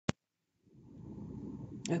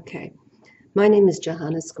Okay. My name is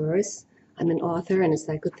Johanna Skouras. I'm an author and a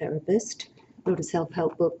psychotherapist. I wrote a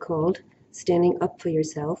self-help book called Standing Up for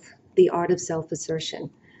Yourself, The Art of Self-Assertion.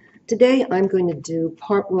 Today I'm going to do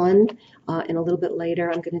part one, and a little bit later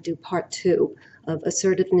I'm going to do part two of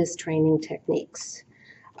assertiveness training techniques.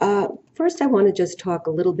 First, I want to just talk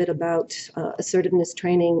a little bit about assertiveness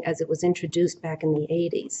training as it was introduced back in the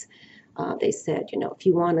 80s. They said, if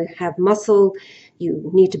you want to have muscle,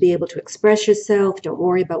 you need to be able to express yourself. Don't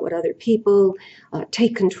worry about what other people,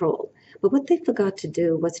 take control. But what they forgot to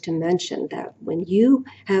do was to mention that when you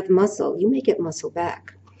have muscle, you may get muscle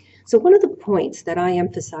back. So one of the points that I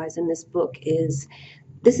emphasize in this book is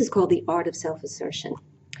this is called the art of self-assertion.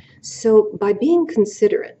 So by being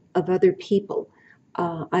considerate of other people,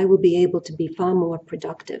 I will be able to be far more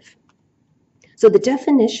productive. So the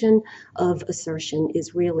definition of assertion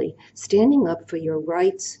is really standing up for your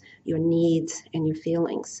rights, your needs, and your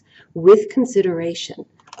feelings with consideration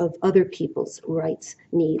of other people's rights,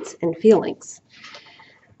 needs, and feelings.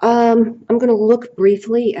 I'm going to look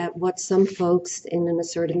briefly at what some folks in an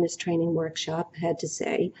assertiveness training workshop had to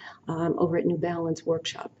say over at New Balance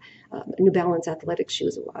workshop, New Balance athletic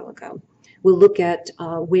shoes a while ago. We'll look at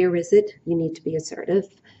where is it you need to be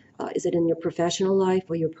assertive? Is it in your professional life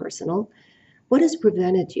or your personal? What has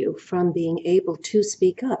prevented you from being able to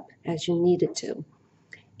speak up as you needed to?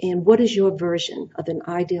 And what is your version of an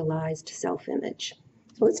idealized self-image?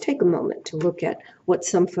 So let's take a moment to look at what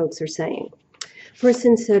some folks are saying.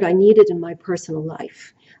 Person said, I need it in my personal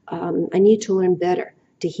life. I need to learn better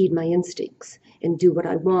to heed my instincts and do what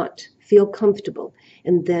I want, feel comfortable,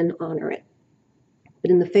 and then honor it.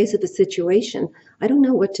 But in the face of the situation, I don't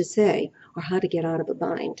know what to say or how to get out of a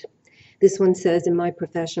bind. This one says, in my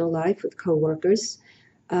professional life with coworkers,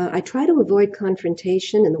 I try to avoid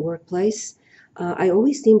confrontation in the workplace. I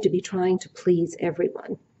always seem to be trying to please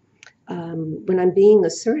everyone. When I'm being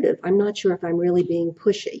assertive, I'm not sure if I'm really being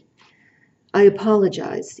pushy. I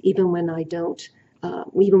apologize even when I don't,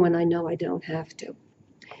 even when I know I don't have to.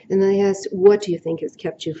 And I asked, what do you think has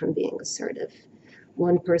kept you from being assertive?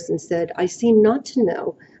 One person said, I seem not to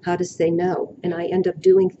know how to say no, and I end up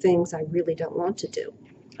doing things I really don't want to do.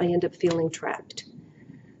 I end up feeling trapped.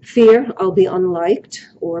 Fear, I'll be unliked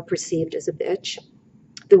or perceived as a bitch.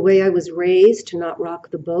 The way I was raised to not rock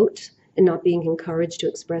the boat and not being encouraged to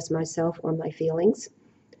express myself or my feelings.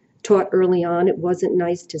 Taught early on it wasn't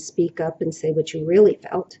nice to speak up and say what you really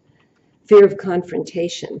felt. Fear of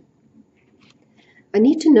confrontation. I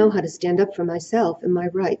need to know how to stand up for myself and my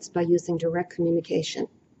rights by using direct communication.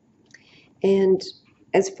 And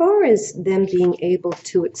as far as them being able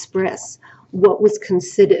to express what was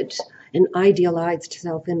considered an idealized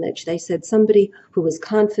self-image, they said somebody who is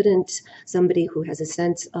confident, somebody who has a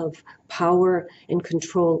sense of power and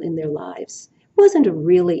control in their lives. It wasn't a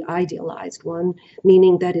really idealized one,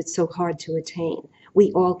 meaning that it's so hard to attain.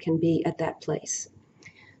 We all can be at that place.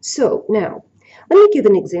 So now, let me give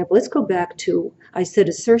an example. Let's go back to, I said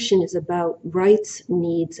assertion is about rights,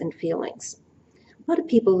 needs, and feelings. A lot of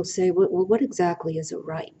people say, well, what exactly is a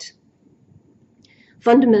right?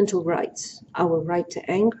 Fundamental rights, our right to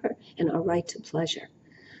anger and our right to pleasure.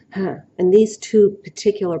 And these two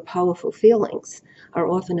particular powerful feelings are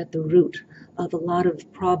often at the root of a lot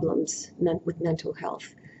of problems with mental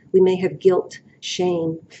health. We may have guilt,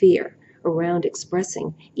 shame, fear around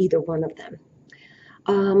expressing either one of them.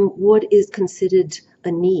 What is considered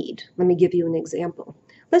a need? Let me give you an example.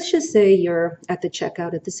 Let's just say you're at the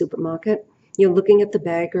checkout at the supermarket. You're looking at the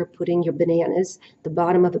bagger putting your bananas at the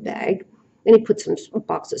bottom of a bag. Then he puts a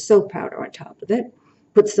box of soap powder on top of it,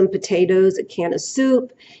 puts some potatoes, a can of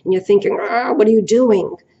soup, and you're thinking, what are you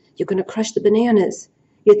doing? You're going to crush the bananas.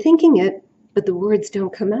 You're thinking it, but the words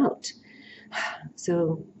don't come out.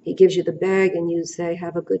 So he gives you the bag and you say,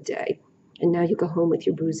 have a good day. And now you go home with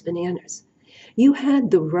your bruised bananas. You had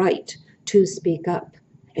the right to speak up,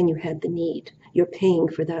 and you had the need. You're paying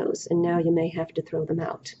for those, and now you may have to throw them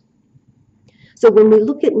out. So when we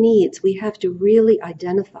look at needs, we have to really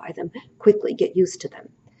identify them quickly, get used to them.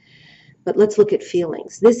 But let's look at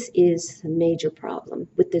feelings. This is a major problem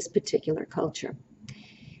with this particular culture.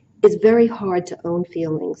 It's very hard to own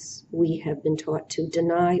feelings we have been taught to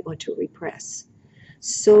deny or to repress.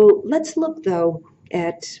 So let's look, though,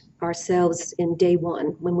 at ourselves in day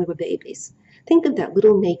one when we were babies. Think of that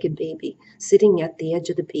little naked baby sitting at the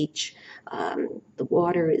edge of the beach. The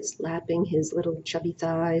water is lapping his little chubby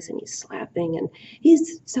thighs and he's slapping and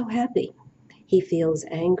he's so happy. He feels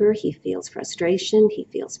anger, he feels frustration, he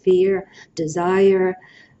feels fear, desire,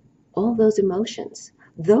 all those emotions.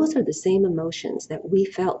 Those are the same emotions that we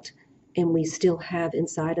felt and we still have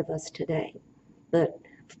inside of us today. But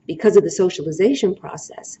because of the socialization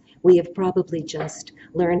process, we have probably just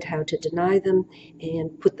learned how to deny them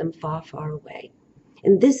and put them far, far away.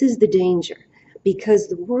 And this is the danger, because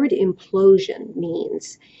the word implosion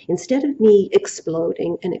means instead of me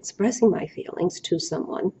exploding and expressing my feelings to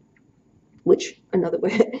someone, which another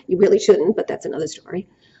way, you really shouldn't, but that's another story,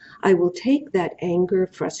 I will take that anger,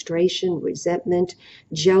 frustration, resentment,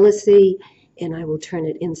 jealousy, and I will turn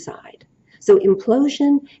it inside. So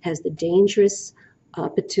implosion has the dangerous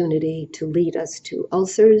opportunity to lead us to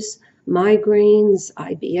ulcers, migraines,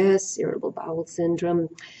 IBS, irritable bowel syndrome,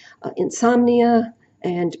 insomnia,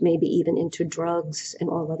 and maybe even into drugs and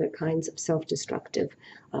all other kinds of self-destructive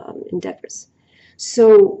endeavors.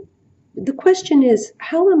 So the question is,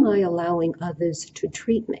 how am I allowing others to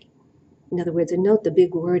treat me? In other words, and note the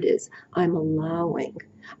big word is, I'm allowing.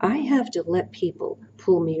 I have to let people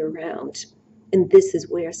pull me around. And this is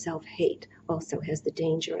where self-hate also has the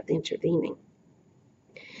danger of intervening.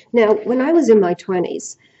 Now, when I was in my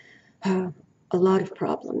 20s, a lot of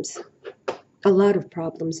problems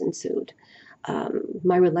ensued.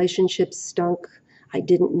 My relationships stunk. I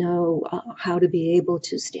didn't know how to be able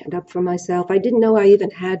to stand up for myself. I didn't know I even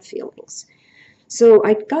had feelings. So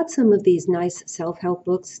I got some of these nice self-help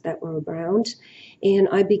books that were around, and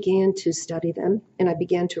I began to study them, and I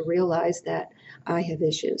began to realize that I have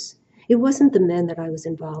issues. It wasn't the men that I was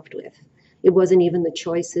involved with. It wasn't even the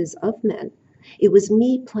choices of men. It was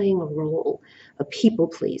me playing a role, a people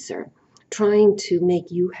pleaser, trying to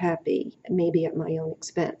make you happy, maybe at my own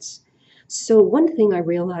expense. So one thing I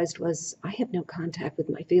realized was I have no contact with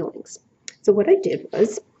my feelings. So what I did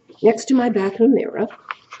was, next to my bathroom mirror,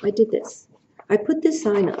 I did this. I put this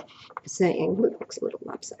sign up saying, it looks a little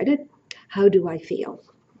lopsided, how do I feel?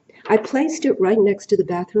 I placed it right next to the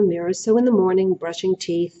bathroom mirror, so in the morning, brushing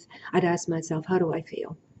teeth, I'd ask myself, how do I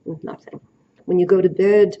feel? Nothing. When you go to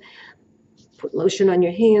bed, put lotion on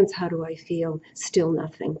your hands, how do I feel? Still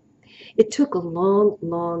nothing. It took a long,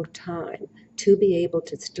 long time to be able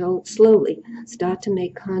to slowly start to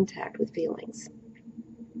make contact with feelings.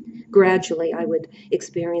 Gradually, I would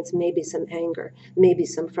experience maybe some anger, maybe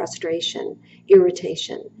some frustration,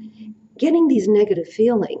 irritation. Getting these negative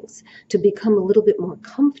feelings to become a little bit more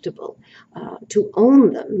comfortable, to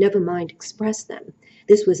own them, never mind express them.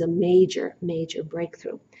 This was a major, major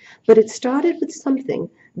breakthrough. But it started with something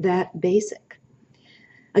that basic.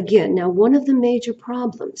 Again, now one of the major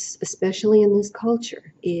problems, especially in this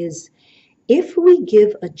culture, is if we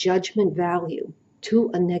give a judgment value to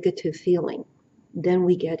a negative feeling, then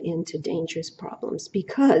we get into dangerous problems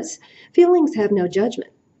because feelings have no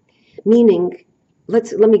judgment. Meaning,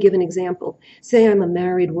 let me give an example. Say I'm a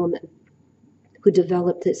married woman who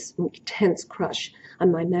developed this intense crush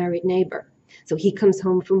on my married neighbor. So he comes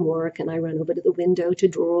home from work and I run over to the window to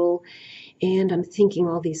drool, and I'm thinking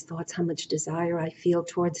all these thoughts, how much desire I feel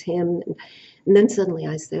towards him. And then suddenly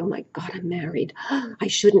I say, oh my God, I'm married. I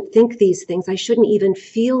shouldn't think these things. I shouldn't even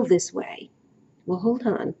feel this way. Well, hold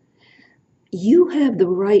on. You have the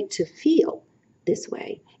right to feel this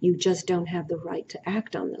way. You just don't have the right to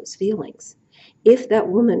act on those feelings. If that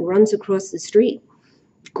woman runs across the street,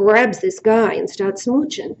 grabs this guy and starts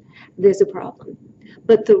smooching, there's a problem.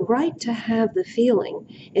 But the right to have the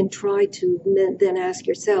feeling and try to then ask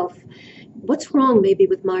yourself, what's wrong maybe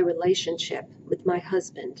with my relationship, with my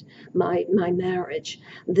husband, my marriage,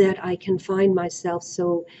 that I can find myself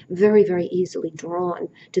so very, very easily drawn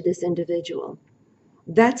to this individual?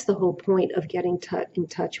 That's the whole point of getting in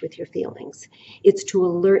touch with your feelings. It's to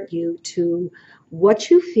alert you to what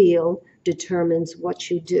you feel determines what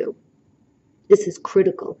you do. This is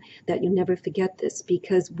critical that you never forget this,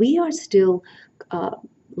 because we are still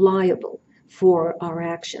liable for our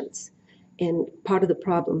actions. And part of the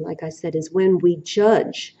problem, like I said, is when we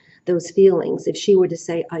judge those feelings. If she were to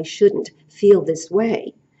say, I shouldn't feel this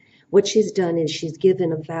way, what she's done is she's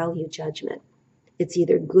given a value judgment. It's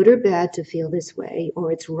either good or bad to feel this way,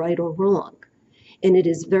 or it's right or wrong. And it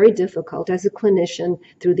is very difficult as a clinician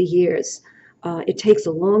through the years. It takes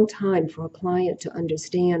a long time for a client to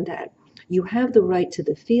understand that you have the right to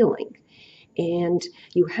the feeling, and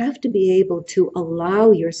you have to be able to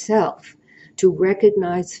allow yourself to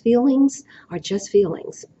recognize feelings are just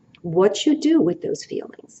feelings. What you do with those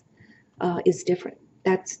feelings is different.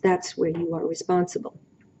 That's where you are responsible.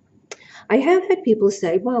 I have had people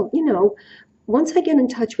say, well, once I get in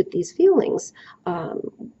touch with these feelings,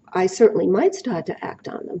 I certainly might start to act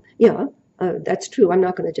on them. Yeah, that's true. I'm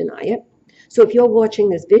not going to deny it. So if you're watching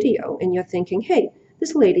this video and you're thinking, hey,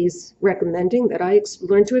 this lady's recommending that I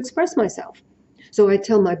learn to express myself. So I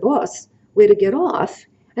tell my boss where to get off,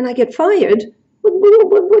 and I get fired.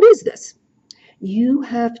 What is this? You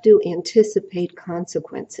have to anticipate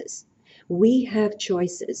consequences. We have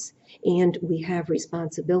choices and we have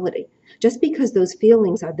responsibility. Just because those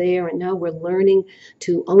feelings are there and now we're learning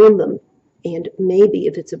to own them, and maybe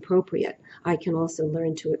if it's appropriate, I can also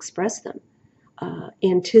learn to express them.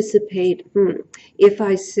 Anticipate, if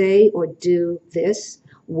I say or do this,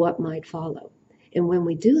 what might follow? And when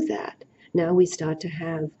we do that, now we start to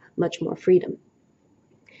have much more freedom.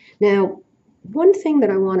 Now, one thing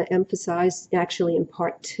that I want to emphasize actually in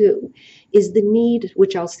part 2 is the need,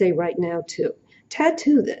 which I'll say right now too,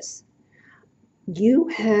 tattoo this. You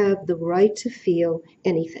have the right to feel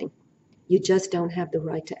anything. You just don't have the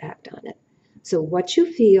right to act on it. So what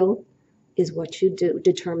you feel is what you do,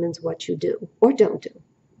 determines what you do or don't do.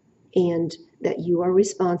 And that you are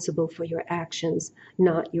responsible for your actions,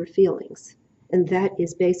 not your feelings. And that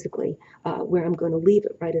is basically where I'm going to leave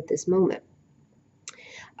it right at this moment.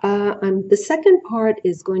 The second part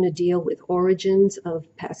is going to deal with origins of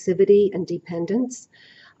passivity and dependence.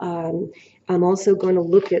 I'm also going to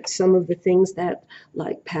look at some of the things that,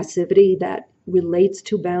 like passivity, that relates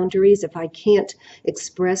to boundaries. If I can't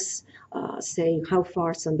express, say, how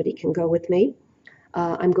far somebody can go with me,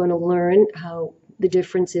 I'm going to learn how the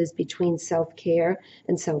difference is between self-care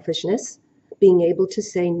and selfishness, being able to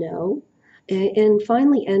say no, and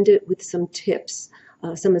finally end it with some tips,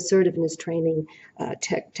 some assertiveness training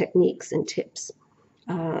techniques and tips.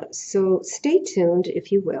 So stay tuned,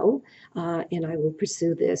 if you will, and I will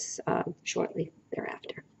pursue this shortly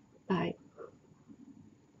thereafter. Bye.